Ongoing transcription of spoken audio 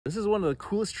This is one of the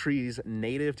coolest trees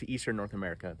native to eastern North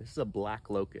America. This is a black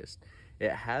locust.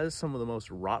 It has some of the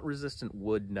most rot-resistant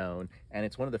wood known, and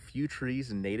it's one of the few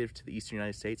trees native to the eastern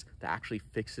United States that actually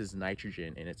fixes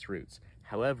nitrogen in its roots.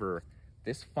 However,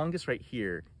 this fungus right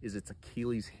here is its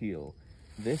Achilles heel.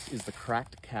 This is the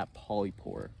Cracked Cap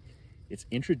Polypore. It's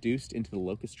introduced into the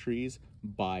locust trees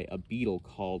by a beetle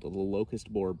called the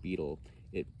Locust Borer beetle.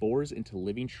 It bores into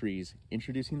living trees,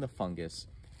 introducing the fungus,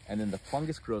 and then the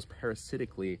fungus grows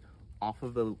parasitically off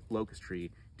of the locust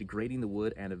tree, degrading the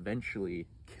wood and eventually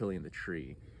killing the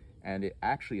tree. And it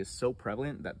actually is so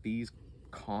prevalent that these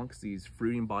conchs, these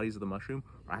fruiting bodies of the mushroom,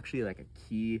 are actually like a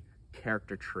key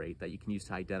character trait that you can use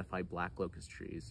to identify black locust trees.